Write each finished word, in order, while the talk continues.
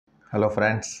Hello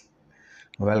friends,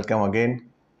 welcome again.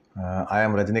 I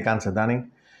am Rajnikant Sadani,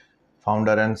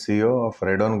 founder and CEO of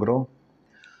Radongrow.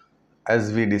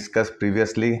 As we discussed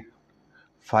previously,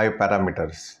 5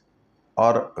 parameters,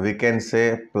 or we can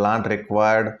say plant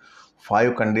required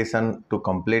 5 conditions to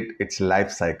complete its life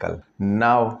cycle.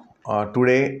 Now,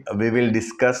 today we will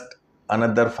discuss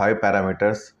another 5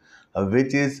 parameters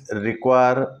which is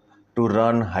required to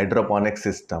run hydroponic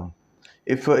system.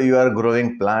 If you are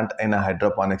growing plant in a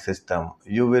hydroponic system,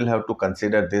 you will have to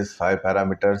consider these 5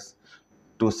 parameters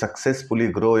to successfully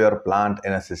grow your plant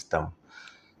in a system.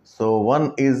 So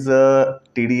one is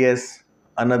TDS,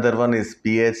 another one is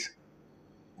pH,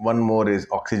 one more is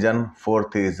oxygen,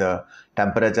 fourth is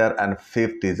temperature, and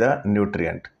fifth is a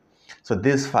nutrient. So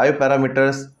these 5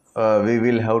 parameters we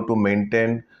will have to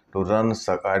maintain to run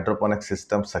hydroponic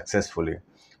system successfully.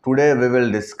 Today we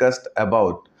will discuss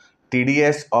about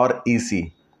TDS or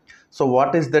EC. So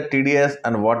what is the TDS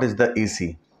and what is the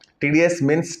EC? TDS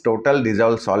means total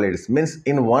dissolved solids, means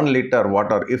in 1 liter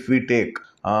water if we take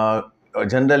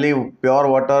generally pure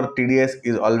water, TDS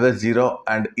is always 0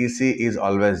 and EC is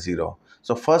always 0.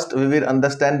 So first we will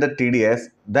understand the TDS,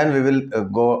 then we will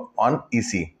go on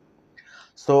EC.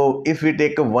 So if we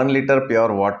take a 1 liter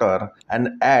pure water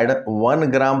and add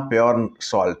 1 gram pure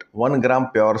salt, 1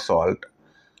 gram pure salt,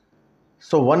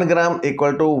 so 1 gram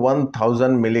equal to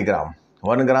 1000 milligram.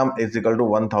 1 gram is equal to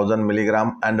 1000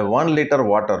 milligram, and 1 liter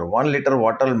water. 1 liter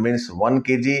water means 1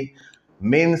 kg,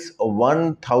 means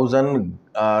 1000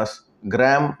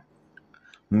 gram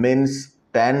means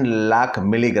 10 lakh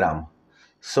milligram.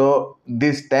 So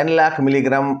this 10 lakh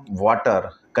milligram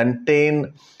water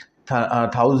contain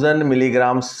 1000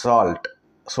 milligram salt,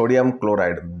 sodium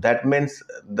chloride. That means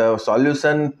the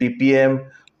solution PPM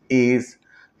is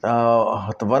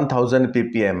 1000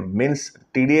 ppm, means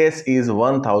TDS is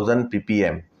 1000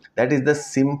 ppm. That is the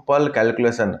simple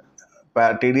calculation.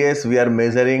 TDS we are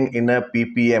measuring in a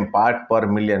ppm, part per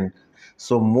million.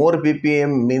 So more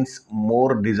ppm means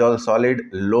more dissolved solid,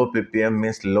 low ppm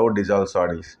means low dissolved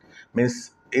solids. Means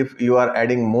if you are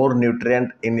adding more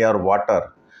nutrient in your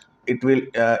water, it will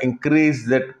increase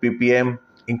that ppm,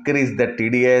 increase the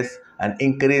TDS, and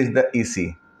increase the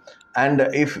EC. And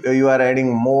if you are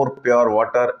adding more pure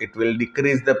water, it will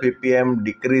decrease the ppm,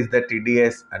 decrease the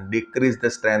TDS, and decrease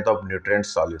the strength of nutrient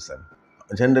solution.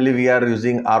 Generally we are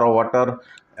using RO water.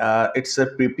 Its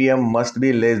ppm must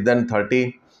be less than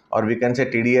 30, or we can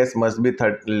say TDS must be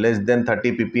less than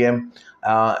 30 ppm.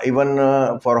 Even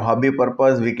for hobby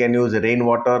purpose we can use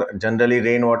rainwater. Generally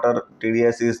rainwater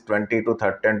TDS is 20 to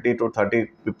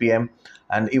 30 ppm.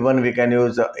 And even we can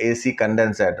use AC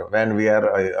condensate when we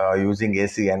are using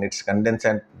AC, and it's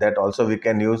condensate, that also we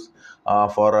can use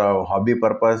for hobby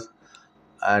purpose.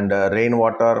 And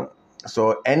rainwater,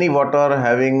 so any water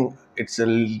having its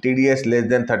TDS less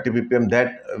than 30 ppm,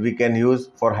 that we can use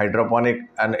for hydroponic,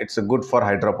 and it's good for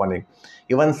hydroponic.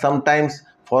 Even sometimes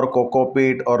for coco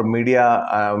peat or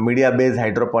media based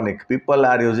hydroponic, people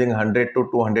are using 100 to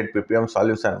 200 ppm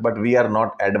solution, but we are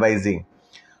not advising.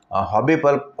 Hobby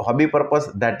purpose,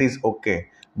 that is okay,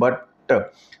 but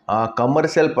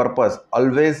commercial purpose,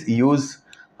 always use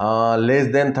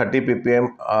less than 30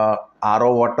 ppm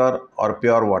RO water or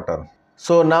pure water.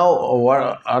 So now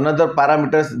another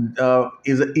parameters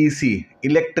is EC,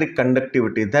 electric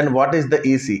conductivity. Then what is the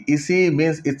EC? EC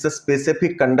means it's a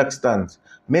specific conductance.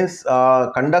 Means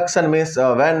conduction means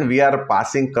when we are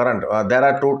passing current, there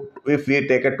are two. If we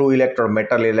take a 2 electrode,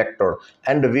 metal electrode,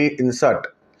 and we insert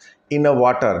in a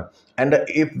water, and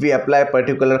if we apply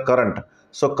particular current,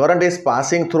 so current is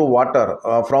passing through water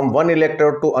from one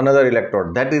electrode to another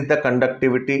electrode. That is the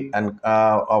conductivity and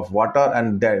of water,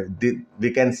 and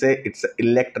we can say it's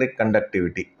electric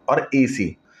conductivity or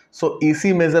EC. So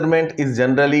EC measurement is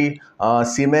generally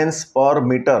Siemens per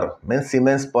meter, means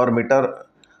Siemens per meter.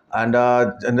 And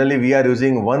generally we are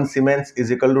using 1 Siemens is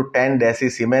equal to 10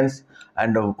 deci Siemens,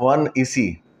 and 1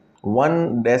 EC,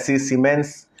 1 deci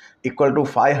Siemens equal to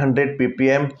 500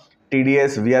 ppm.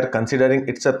 TDS we are considering,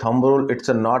 it's a thumb rule, it's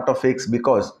a not a fix,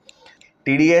 because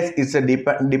TDS is a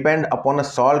depend upon a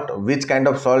salt, which kind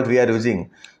of salt we are using.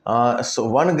 So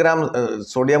 1 gram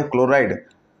sodium chloride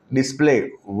display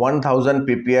 1000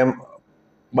 ppm,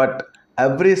 but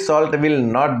every salt will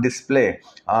not display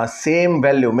same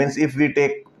value. Means if we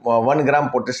take 1 gram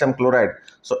potassium chloride,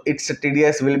 so its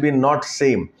TDS will be not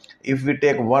same. If we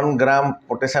take 1 gram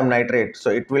potassium nitrate, so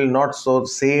it will not show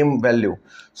same value.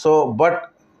 So but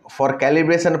for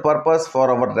calibration purpose,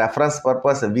 for our reference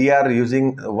purpose, we are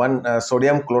using one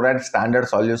sodium chloride standard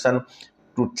solution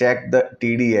to check the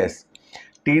TDS.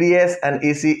 TDS and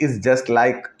EC is just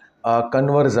like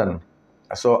conversion.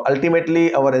 So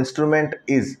ultimately our instrument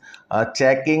is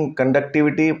checking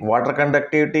conductivity, water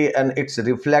conductivity, and it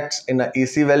reflects in a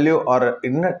EC value or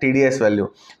in a TDS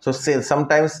value. So say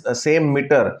sometimes same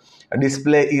meter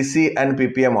display EC and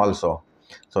PPM also.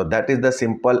 So that is the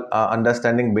simple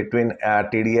understanding between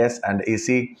TDS and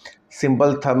EC.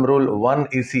 Simple thumb rule: one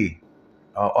EC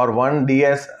or 1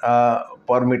 DS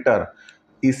per meter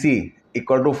EC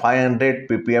equal to 500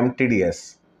 ppm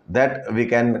TDS, that we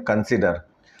can consider.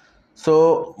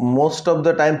 So most of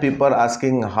the time people are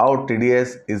asking how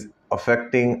TDS is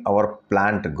affecting our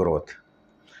plant growth,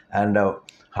 and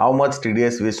how much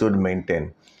TDS we should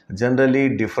maintain.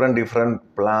 Generally different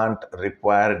plant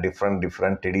require different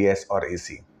TDS or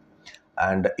EC,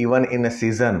 and even in a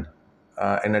season,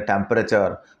 in a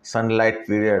temperature, sunlight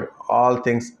period, all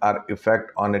things are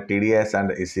effect on a TDS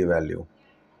and EC value.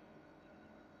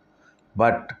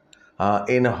 But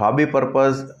in hobby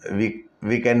purpose,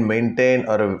 we can maintain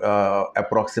or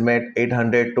approximate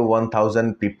 800 to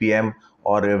 1000 ppm,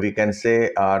 or we can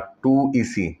say 2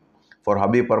 EC. For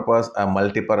hobby purpose, a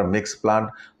multiple mixed plant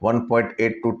 1.8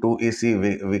 to 2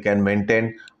 EC we can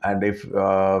maintain. And if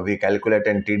we calculate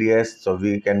in TDS, so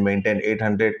we can maintain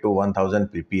 800 to 1000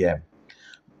 ppm.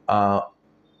 uh,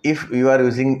 if you are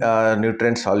using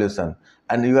nutrient solution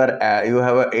and you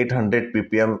have a 800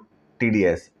 ppm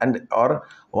TDS and or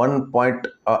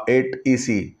 1.8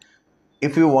 EC,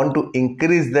 if you want to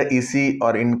increase the EC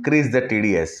or increase the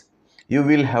TDS, you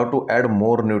will have to add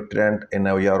more nutrient in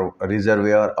your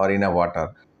reservoir or in a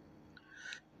water.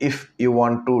 If you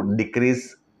want to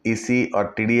decrease EC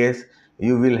or TDS,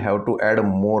 you will have to add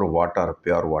more water,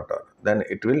 pure water. Then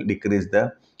it will decrease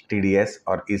the TDS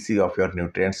or EC of your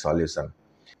nutrient solution.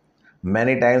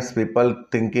 Many times people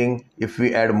thinking if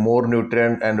we add more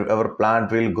nutrient and our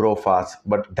plant will grow fast,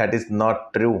 but that is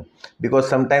not true. Because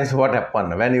sometimes what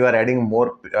happen when you are adding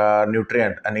more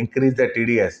nutrient and increase the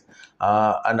TDS,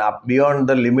 and up beyond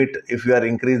the limit, if you are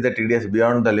increase the TDS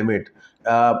beyond the limit,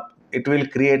 uh, it will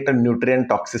create a nutrient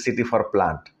toxicity for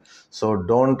plant. So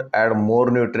don't add more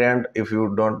nutrient if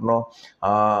you don't know.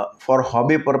 For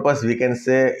hobby purpose, we can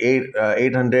say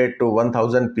 800 to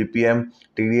 1000 ppm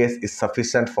TDS is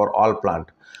sufficient for all plant.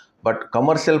 But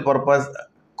commercial purpose,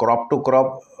 crop to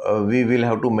crop, we will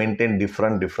have to maintain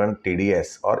different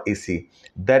TDS or EC.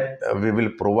 That we will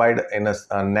provide in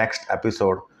a next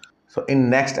episode. So in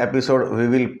next episode, we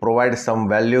will provide some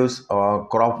values,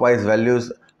 crop-wise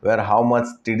values, where how much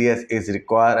TDS is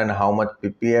required and how much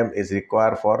PPM is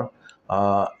required for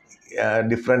uh,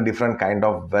 different kind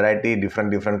of variety,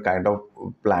 different kind of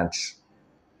plants.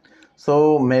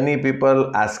 So many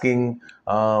people asking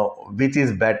which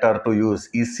is better to use,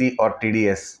 EC or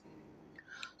TDS.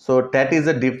 So that is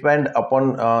a depend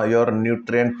upon your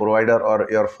nutrient provider or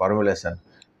your formulation.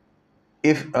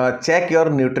 If check your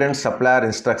nutrient supplier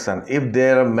instruction, if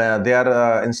they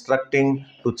are instructing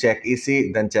to check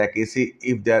EC, then check EC.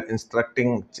 If they are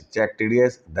instructing check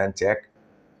TDS, then check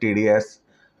TDS.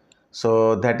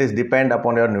 So that is depend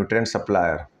upon your nutrient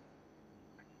supplier.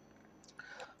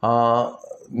 uh,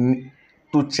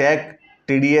 to check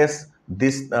TDS,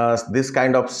 this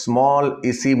kind of small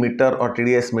EC meter or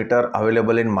TDS meter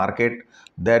available in market,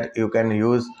 that you can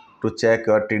use to check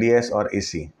your TDS or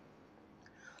EC.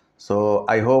 So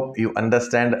I hope you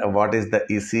understand what is the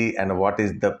EC and what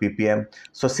is the PPM.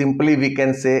 So simply we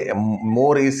can say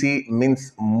more EC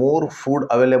means more food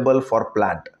available for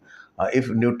plant. If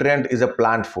nutrient is a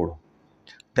plant food,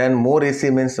 then more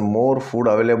EC means more food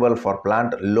available for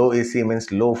plant. Low EC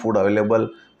means low food available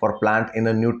for plant in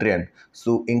a nutrient.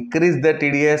 So increase the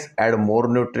TDS, add more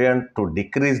nutrient. To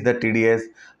decrease the TDS,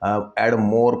 add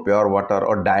more pure water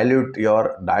or dilute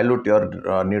your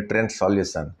nutrient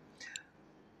solution.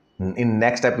 In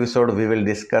next episode, we will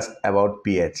discuss about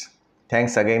pH.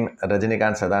 Thanks again,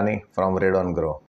 Rajnikant Sadani from Radongrow.